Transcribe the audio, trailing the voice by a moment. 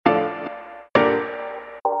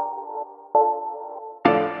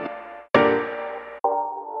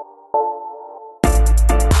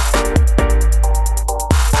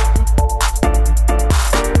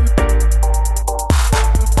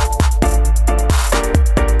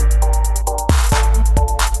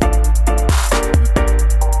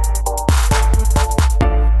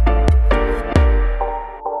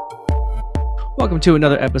to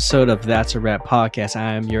another episode of That's a Wrap podcast.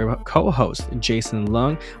 I am your co-host, Jason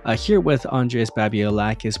Lung, here with Andreas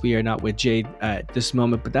Babiolakis. We are not with Jay at this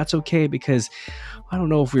moment, but that's okay because I don't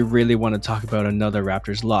know if we really want to talk about another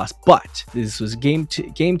Raptors loss. But this was game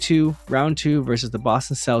two, round two versus the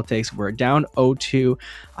Boston Celtics. We're down 0-2.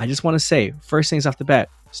 I just want to say, first things off the bat,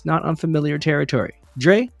 it's not unfamiliar territory.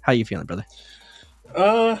 Dre, how you feeling, brother?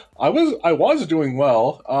 I was doing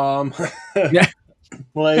well. Yeah.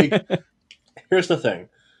 Like, here's the thing.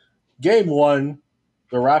 Game one,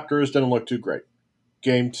 the Raptors didn't look too great.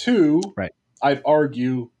 Game two, right. I'd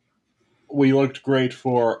argue we looked great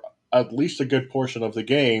for at least a good portion of the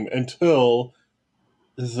game until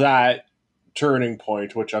that turning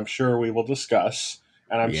point, which I'm sure we will discuss.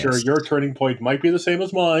 And I'm sure your turning point might be the same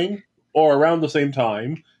as mine or around the same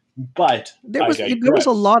time. But there was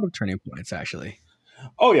a lot of turning points, actually.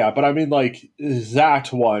 Oh, yeah, but I mean, like,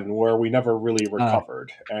 that one where we never really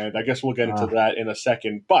recovered. And I guess we'll get into that in a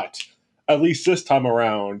second. But at least this time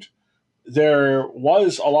around, there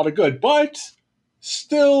was a lot of good, but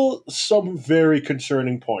still some very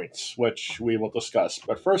concerning points, which we will discuss.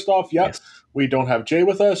 But first off, we don't have Jay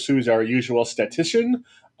with us, who's our usual statistician.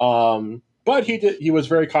 But he was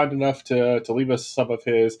very kind enough to leave us some of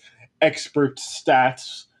his expert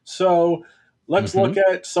stats. So let's look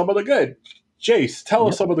at some of the good. Jace, tell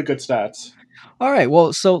us some of the good stats. All right.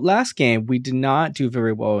 Well, so last game, we did not do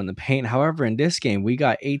very well in the paint. However, in this game, we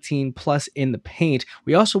got 18 plus in the paint.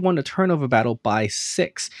 We also won the turnover battle by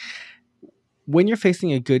 6. When you're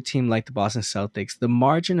facing a good team like the Boston Celtics, the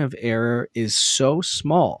margin of error is so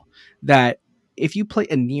small that if you play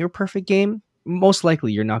a near perfect game, most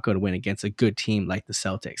likely you're not going to win against a good team like the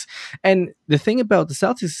Celtics. And the thing about the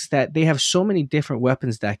Celtics is that they have so many different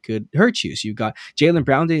weapons that could hurt you. So you got Jaylen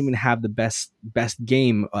Brown didn't even have the best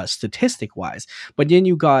game statistic wise, but then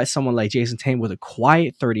you got someone like Jason Tatum with a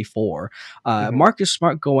quiet 34. Marcus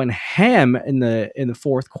Smart going ham in the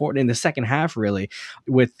fourth quarter, in the second half, really,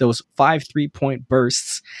 with those 5 3-point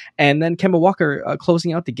bursts, and then Kemba Walker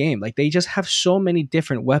closing out the game. Like, they just have so many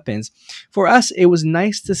different weapons. For us, it was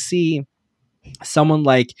nice to see someone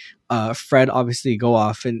like Fred obviously go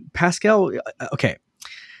off, and Pascal. Okay,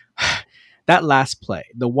 that last play,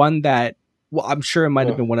 the one that, well, I'm sure it might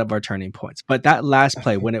have been one of our turning points, but that last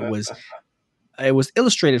play when it was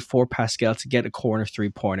illustrated for Pascal to get a corner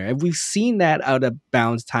 3-pointer, and we've seen that out of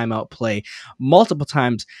bounds timeout play multiple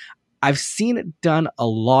times. I've seen it done a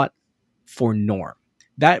lot for Norm.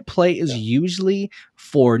 That play is usually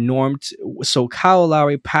for Norm. So Kyle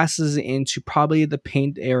Lowry passes into probably the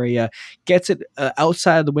paint area, gets it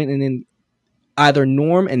outside of the wing, and then either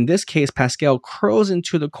Norm, in this case Pascal, curls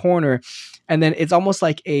into the corner, and then it's almost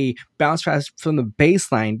like a bounce pass from the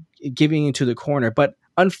baseline giving into the corner. But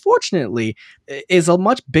unfortunately, is a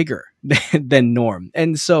much bigger than Norm.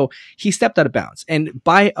 And so he stepped out of bounds, and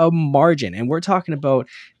by a margin, and we're talking about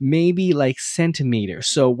maybe like centimeters.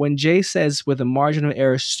 So when Jay says with a margin of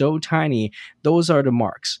error so tiny, those are the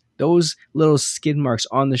marks, those little skid marks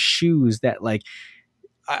on the shoes that, like,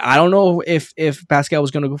 I don't know if Pascal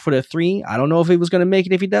was going to go for the 3. I don't know if he was going to make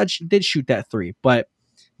it if he did shoot that 3. But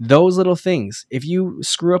those little things, if you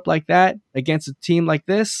screw up like that against a team like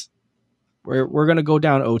this, we're going to go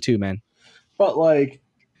down 0-2, man. But, like,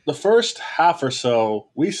 the first half or so,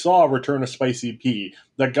 we saw a return of Spicy P.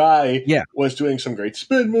 The guy was doing some great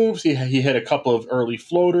spin moves. He hit a couple of early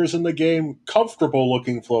floaters in the game,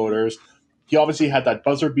 comfortable-looking floaters. He obviously had that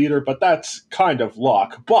buzzer beater, but that's kind of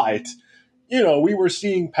luck. But, you know, we were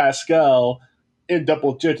seeing Pascal in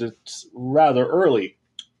double digits rather early.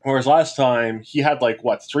 Whereas last time, he had,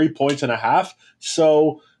 3 points and a half?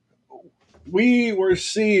 So we were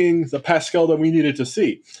seeing the Pascal that we needed to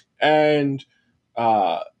see. And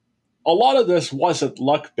a lot of this wasn't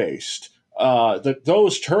luck-based.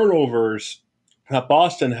 Those turnovers that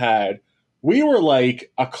Boston had, we were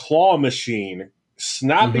like a claw machine,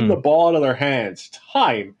 snapping the ball out of their hands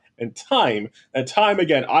time and time and time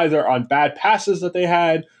again, either on bad passes that they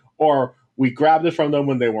had, or we grabbed it from them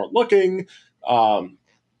when they weren't looking.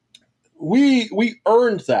 We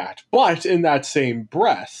earned that. But in that same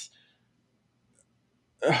breath,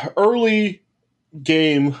 early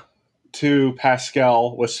game to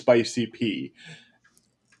Pascal was Spicy P.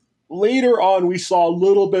 Later on, we saw a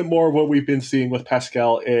little bit more of what we've been seeing with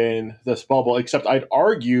Pascal in this bubble, except I'd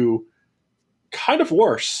argue kind of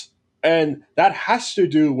worse. And that has to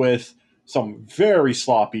do with some very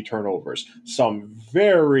sloppy turnovers, some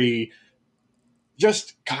very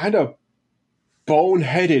just kind of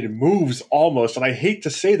boneheaded moves almost. And I hate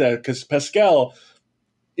to say that because Pascal,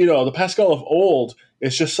 you know, the Pascal of old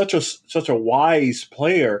is just such a wise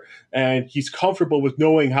player, and he's comfortable with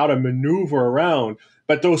knowing how to maneuver around.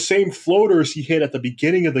 But those same floaters he hit at the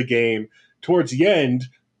beginning of the game, towards the end,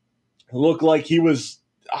 looked like he was,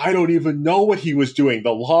 I don't even know what he was doing.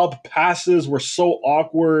 The lob passes were so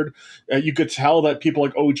awkward. You could tell that people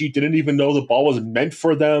like OG didn't even know the ball was meant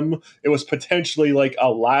for them. It was potentially like a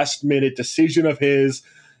last-minute decision of his.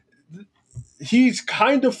 He's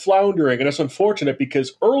kind of floundering, and it's unfortunate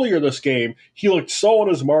because earlier this game, he looked so on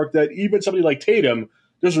his mark that even somebody like Tatum,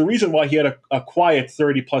 there's a reason why he had a quiet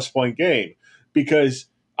 30-plus point game, because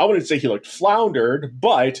I wouldn't say he looked floundered,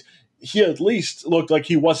 but he at least looked like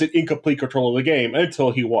he wasn't in complete control of the game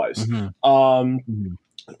until he was.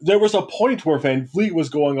 There was a point where Van Vliet was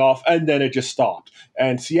going off, and then it just stopped.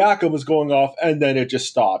 And Siakam was going off, and then it just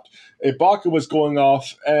stopped. Ibaka was going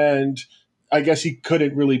off, and I guess he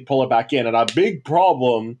couldn't really pull it back in. And a big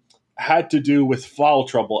problem had to do with foul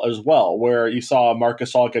trouble as well, where you saw Marc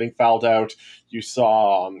Gasol getting fouled out. You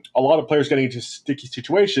saw a lot of players getting into sticky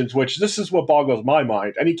situations, which this is what boggles my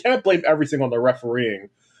mind. And you can't blame everything on the refereeing.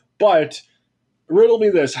 But riddle me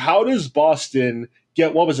this. How does Boston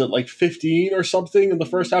get, what was it, like 15 or something in the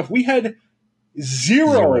first half? We had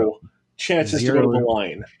zero chances to go to the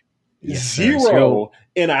line. Zero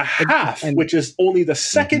in a half, which is only the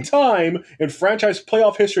second time in franchise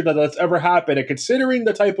playoff history that that's ever happened. And considering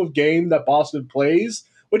the type of game that Boston plays,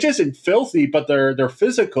 which isn't filthy, but they're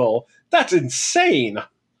physical, that's insane.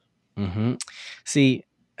 See,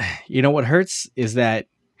 you know what hurts is that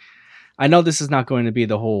I know this is not going to be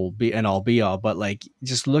the whole be all, but like,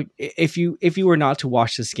 just look, if you were not to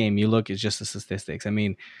watch this game, you look at just the statistics. I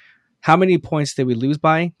mean, how many points did we lose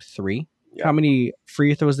by? 3. Yeah. How many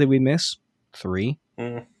free throws did we miss? 3.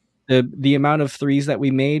 The amount of threes that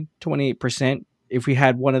we made, 28%. If we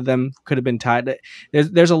had one of them, could have been tied.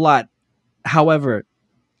 There's a lot. However,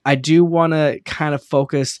 I do want to kind of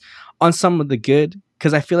focus on some of the good,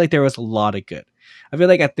 because I feel like there was a lot of good. I feel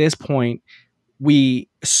like at this point, we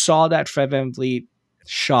saw that Fred VanVleet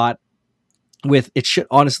shot with it. Should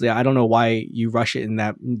honestly, I don't know why you rush it in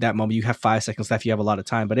that moment. You have 5 seconds left. You have a lot of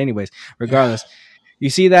time. But anyways, regardless, you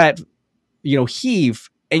see that, heave,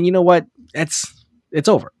 and you know what? It's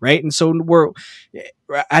over, right? And so we're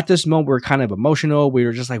at this moment, we're kind of emotional. We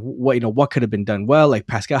were just like, what could have been done well? Like,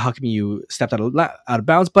 Pascal, how come you stepped out of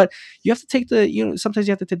bounds? But you have to take sometimes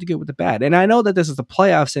you have to take the good with the bad. And I know that this is the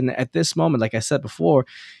playoffs, and at this moment, like I said before,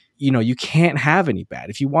 you can't have any bad.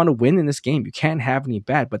 If you want to win in this game, you can't have any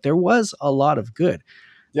bad. But there was a lot of good.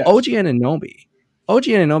 Yes. OG Anunoby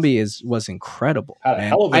was incredible. Had a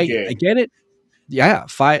hell of a game. I get it. Yeah,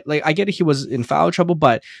 5. Like, I get it. He was in foul trouble,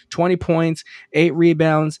 but 20 points, 8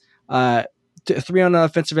 rebounds, 3 on the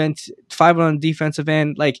offensive end, 5 on the defensive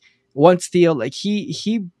end, like 1 steal. Like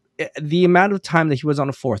he, the amount of time that he was on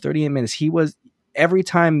the floor, 38 minutes, he was. Every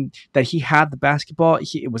time that he had the basketball,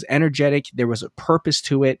 it was energetic. There was a purpose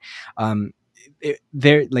to it.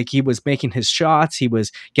 He was making his shots. He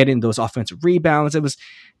was getting those offensive rebounds. It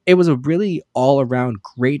was a really all around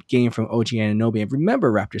great game from OG Anunoby. And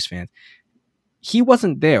remember, Raptors fans, he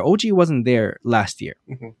wasn't there. OG wasn't there last year.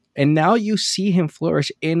 And now you see him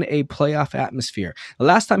flourish in a playoff atmosphere. The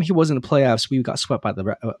last time he was in the playoffs, we got swept by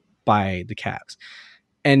the Cavs.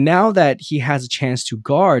 And now that he has a chance to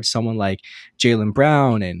guard someone like Jaylen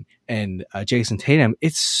Brown and Jason Tatum,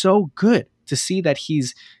 it's so good to see that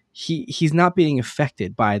he's not being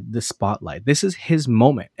affected by the spotlight. This is his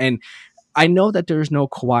moment. And I know that there's no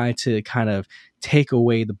Kawhi to kind of take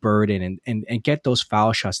away the burden and get those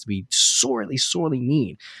foul shots to be sorely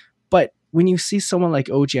need. But when you see someone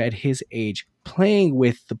like OG at his age playing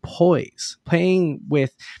with the poise, playing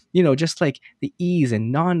with, just like the ease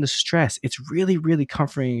and the stress, it's really, really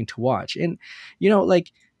comforting to watch. And,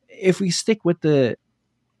 like, if we stick with the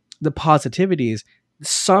positivities,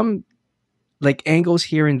 some like angles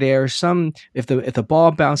here and there, some if the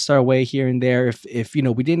ball bounced our way here and there, if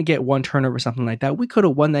we didn't get one turnover or something like that, we could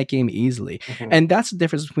have won that game easily. And that's the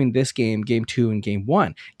difference between this game 2 and game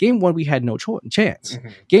 1. Game 1 we had no chance.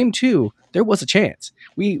 Game 2 there was a chance.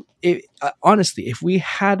 Honestly, if we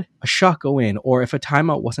had a shot go in, or if a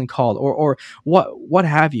timeout wasn't called, or what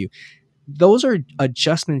have you, those are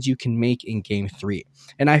adjustments you can make in game 3.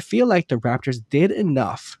 And I feel like the Raptors did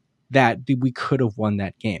enough that we could have won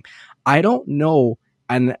that game. I don't know,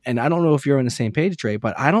 and I don't know if you're on the same page, Dre,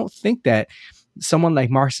 but I don't think that someone like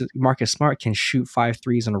Marcus Smart can shoot 5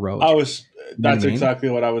 threes in a row. That's exactly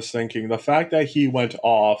what I was thinking. The fact that he went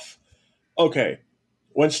off, okay,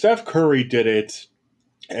 when Steph Curry did it,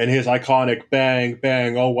 and his iconic bang,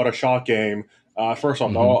 bang, oh, what a shot game. First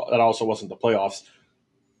off, that also wasn't the playoffs.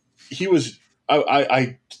 He was,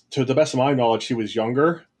 I to the best of my knowledge, he was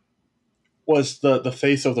younger, was the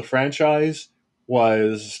face of the franchise,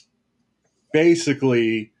 was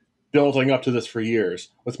basically building up to this for years.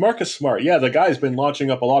 With Marcus Smart, yeah, the guy's been launching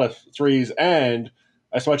up a lot of threes, and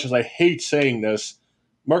as much as I hate saying this,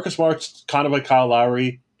 Marcus Smart's kind of like Kyle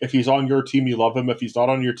Lowry. If he's on your team, you love him. If he's not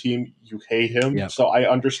on your team, you hate him. Yep. So I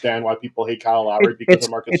understand why people hate Kyle Lowry because of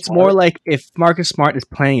Marcus Smart. It's more like if Marcus Smart is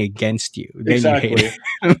playing against you, then exactly. you hate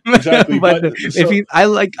him. Exactly. but if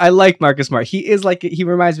I like Marcus Smart. He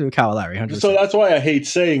reminds me of Kyle Lowry. 100%. So that's why I hate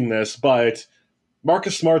saying this, but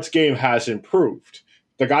Marcus Smart's game has improved.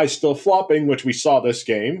 The guy's still flopping, which we saw this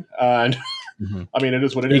game, and I mean, it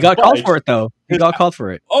is what it is. He got called for it, though. He got called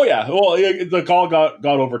for it. Oh yeah, well, the call got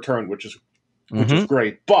overturned, which is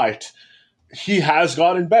great. But he has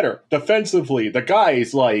gotten better defensively. The guy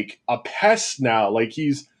is like a pest now. Like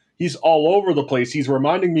he's all over the place. He's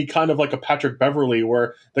reminding me kind of like a Patrick Beverley,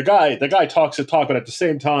 where the guy talks the talk, but at the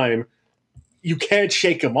same time, you can't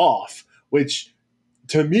shake him off, which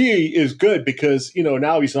to me is good because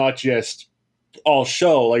now he's not just all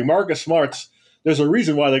show. Like Marcus Smart's, there's a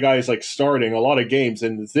reason why the guy is like starting a lot of games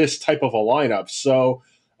in this type of a lineup. So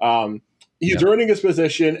he's earning his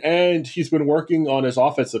position, and he's been working on his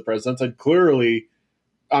offensive presence. And clearly,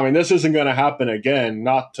 I mean, this isn't going to happen again.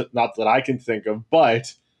 Not that I can think of,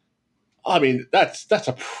 but I mean, that's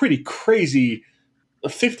a pretty crazy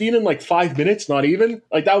 15 in like 5 minutes. Not even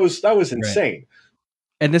like that was insane. Right.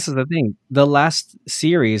 And this is the thing: the last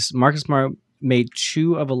series, Marcus Smart made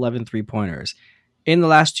 2 of 11 3-pointers. In the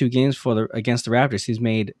last 2 games against the Raptors, he's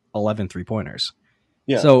made 11 3-pointers.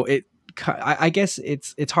 Yeah. So I guess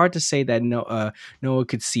it's hard to say that Noah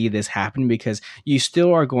could see this happen because you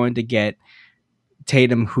still are going to get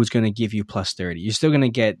Tatum, who's going to give you plus 30. You're still going to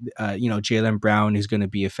get Jaylen Brown, who's going to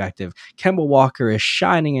be effective. Kemba Walker is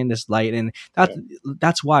shining in this light, and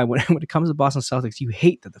that's why when it comes to Boston Celtics, you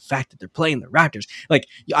hate the fact that they're playing the Raptors. Like,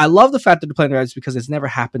 I love the fact that they're playing the Raptors because it's never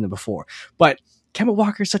happened before, but Kemba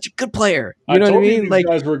Walker is such a good player. You know what I mean? These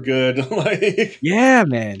guys were good. Yeah,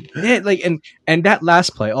 man. Yeah, like and that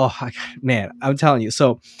last play, oh man, I'm telling you.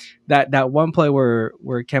 So that one play where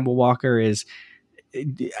Kemba Walker is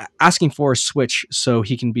asking for a switch so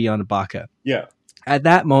he can be on Ibaka. Yeah. At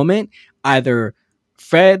that moment, either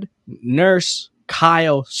Fred, Nurse,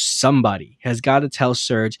 Kyle, somebody has got to tell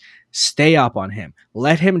Serge, stay up on him.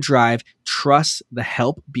 Let him drive. Trust the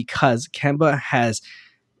help, because Kemba has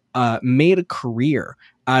made a career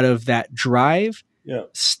out of that drive,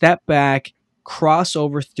 step back,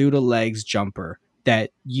 crossover through the legs jumper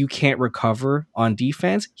that you can't recover on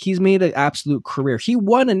defense. He's made an absolute career. He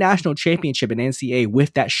won a national championship in NCAA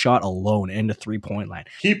with that shot alone in the 3-point line.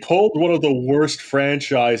 He pulled one of the worst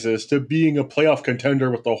franchises to being a playoff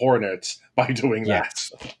contender with the Hornets by doing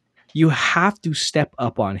that. You have to step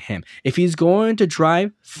up on him. If he's going to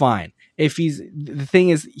drive, fine. The thing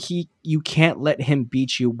is, you can't let him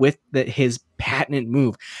beat you with his patent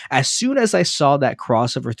move. As soon as I saw that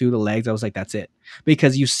crossover through the legs, I was like, that's it.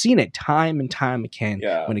 Because you've seen it time and time again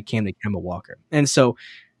when it came to Kemba Walker. And so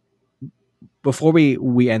before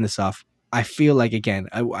we end this off, I feel like, again,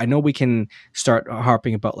 I know we can start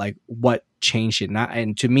harping about like what changed it.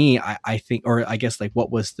 And to me, I think, or I guess like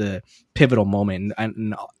what was the pivotal moment.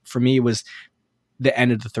 And for me, it was the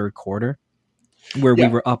end of the third quarter, where we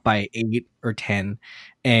were up by 8 or 10,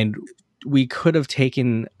 and we could have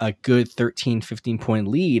taken a good 13, 15-point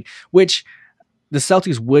lead, which the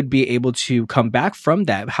Celtics would be able to come back from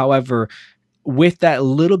that. However, with that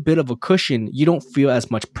little bit of a cushion, you don't feel as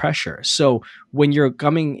much pressure. So when you're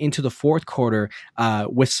coming into the fourth quarter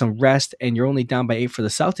with some rest, and you're only down by 8 for the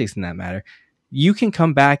Celtics in that matter, you can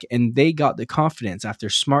come back, and they got the confidence after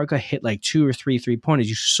Smart got hit like 2 or 3 3-pointers.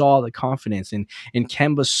 You saw the confidence in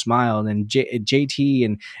Kemba's smile, and then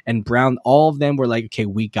JT and Brown, all of them were like, okay,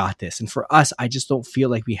 we got this. And for us, I just don't feel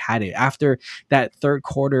like we had it after that third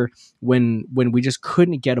quarter when we just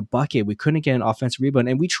couldn't get a bucket. We couldn't get an offensive rebound,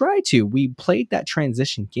 and we tried to. We played that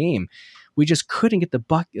transition game. We just couldn't get the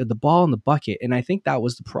ball in the bucket, and I think that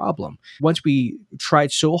was the problem. Once we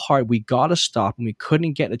tried so hard, we got to stop, and we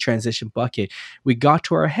couldn't get a transition bucket. We got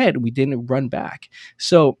to our head, and we didn't run back.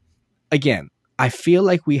 So, again, I feel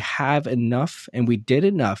like we have enough, and we did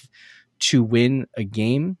enough to win a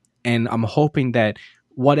game, and I'm hoping that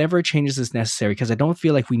whatever changes is necessary, because I don't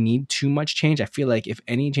feel like we need too much change. I feel like if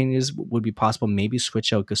any changes would be possible, maybe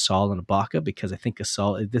switch out Gasol and Ibaka, because I think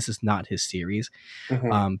Gasol, this is not his series.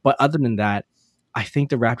 But other than that, I think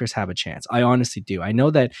the Raptors have a chance. I honestly do. I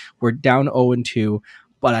know that we're down 0-2,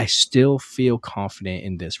 but I still feel confident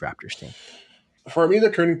in this Raptors team. For me,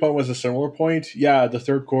 the turning point was a similar point. Yeah, the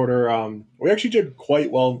third quarter, we actually did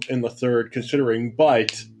quite well in the third, considering,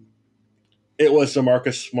 but it was the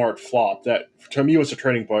Marcus Smart flop that, to me, was a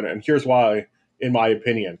turning point, and here's why, in my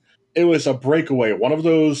opinion. It was a breakaway, one of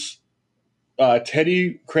those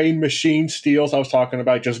Teddy Crane machine steals I was talking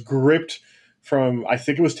about, just gripped from, I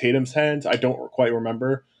think it was Tatum's hands. I don't quite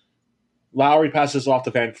remember. Lowry passes off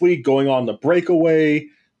to Van Fleet, going on the breakaway.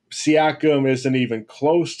 Siakam isn't even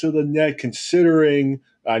close to the net, considering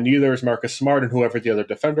neither is Marcus Smart and whoever the other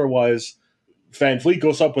defender was. Van Fleet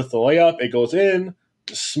goes up with the layup. It goes in.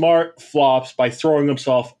 Smart flops by throwing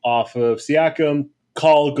himself off of Siakam.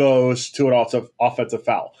 Call goes to an offensive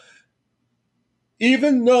foul.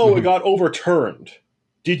 Even though it got overturned,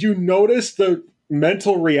 did you notice the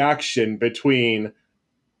mental reaction between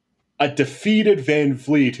a defeated Van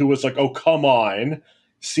Fleet, who was like, oh, come on,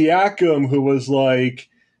 Siakam, who was like,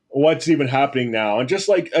 what's even happening now? And just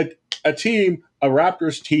like a team, a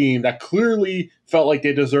Raptors team that clearly felt like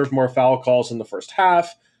they deserved more foul calls in the first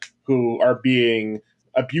half, who are being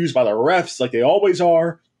abused by the refs like they always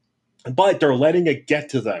are, but they're letting it get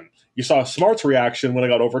to them. You saw Smart's reaction when it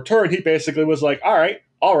got overturned. He basically was like, all right.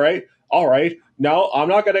 No, I'm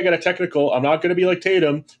not going to get a technical. I'm not going to be like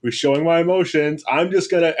Tatum, who's showing my emotions. I'm just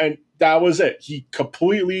going to, and that was it. He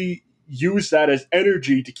completely used that as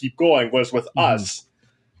energy to keep going, whereas with us,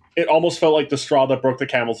 it almost felt like the straw that broke the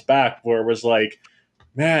camel's back, where it was like,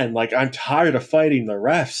 man, like, I'm tired of fighting the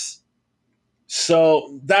refs.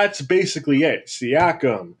 So that's basically it.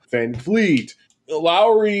 Siakam, Van Vliet,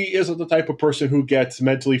 Lowry isn't the type of person who gets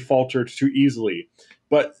mentally faltered too easily.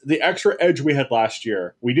 But the extra edge we had last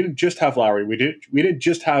year, we didn't just have Lowry. We didn't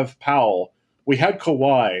just have Powell. We had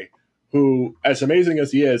Kawhi, who, as amazing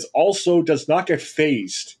as he is, also does not get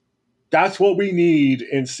phased. That's what we need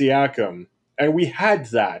in Siakam. And we had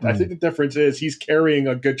that. I think the difference is he's carrying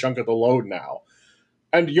a good chunk of the load now.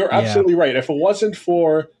 And you're absolutely right. If it wasn't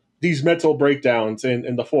for these mental breakdowns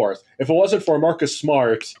in the fourth, if it wasn't for Marcus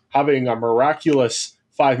Smart having a miraculous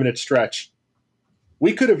 5-minute stretch,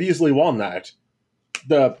 we could have easily won that.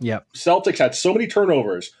 The Celtics had so many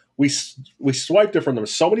turnovers. We swiped it from them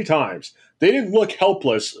so many times. They didn't look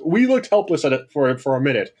helpless. We looked helpless at it for a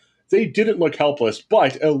minute. They didn't look helpless,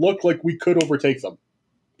 but it looked like we could overtake them.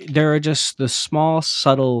 There are just the small,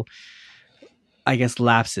 subtle, I guess,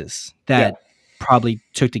 lapses that probably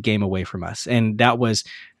took the game away from us. And that was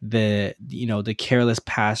the careless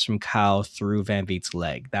pass from Kyle through Van Vliet's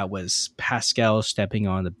leg. That was Pascal stepping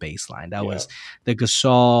on the baseline. That was the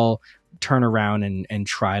Gasol turn around and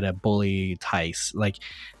try to bully Tice. Like,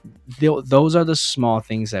 those are the small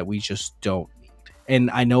things that we just don't need. And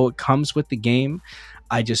I know it comes with the game.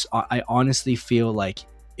 I honestly feel like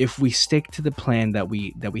if we stick to the plan that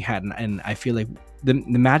we had, and I feel like the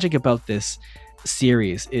magic about this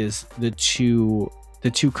series is the two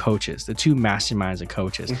coaches, the two masterminds of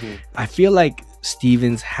coaches. I feel like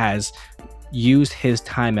Stevens has used his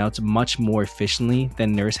timeouts much more efficiently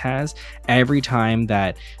than Nurse has. Every time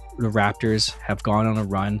that the Raptors have gone on a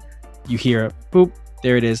run, you hear boop,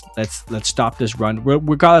 there it is. Let's stop this run,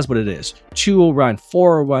 regardless what it is. 2-0 run,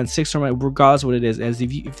 4-0 run, 6-0 run, regardless what it is. As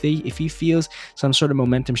if he feels some sort of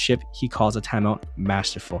momentum shift, he calls a timeout.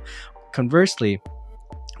 Masterful. Conversely,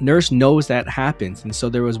 Nurse knows that happens, and so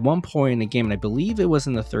there was one point in the game, and I believe it was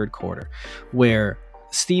in the third quarter, where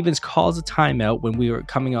Stevens calls a timeout when we were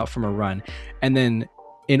coming out from a run, and then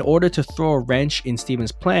in order to throw a wrench in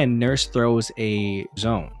Stevens' plan, Nurse throws a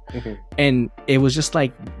zone. And it was just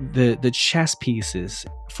like the chess pieces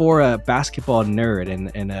for a basketball nerd, and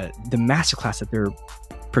the masterclass that they're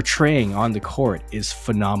portraying on the court is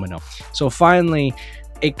phenomenal. So finally,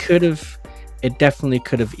 it definitely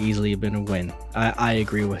could have easily been a win. I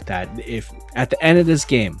agree with that. If at the end of this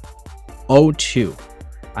game, 0-2,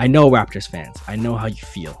 I know Raptors fans, I know how you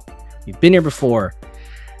feel. We've been here before.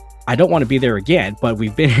 I don't want to be there again, but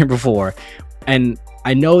we've been here before. And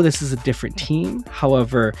I know this is a different team,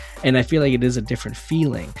 however, and I feel like it is a different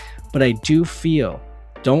feeling. But I do feel,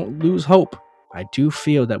 don't lose hope, I do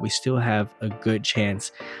feel that we still have a good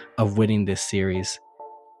chance of winning this series.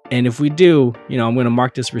 And if we do, I'm going to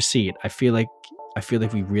mark this receipt. I feel like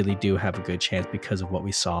we really do have a good chance because of what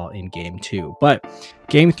we saw in Game 2. But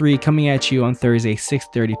Game 3 coming at you on Thursday,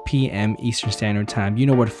 6:30 p.m. Eastern Standard Time. You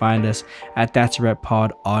know where to find us at That's a Rep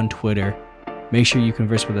Pod on Twitter. Make sure you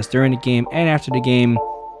converse with us during the game and after the game.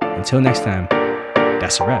 Until next time,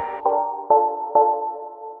 that's a wrap.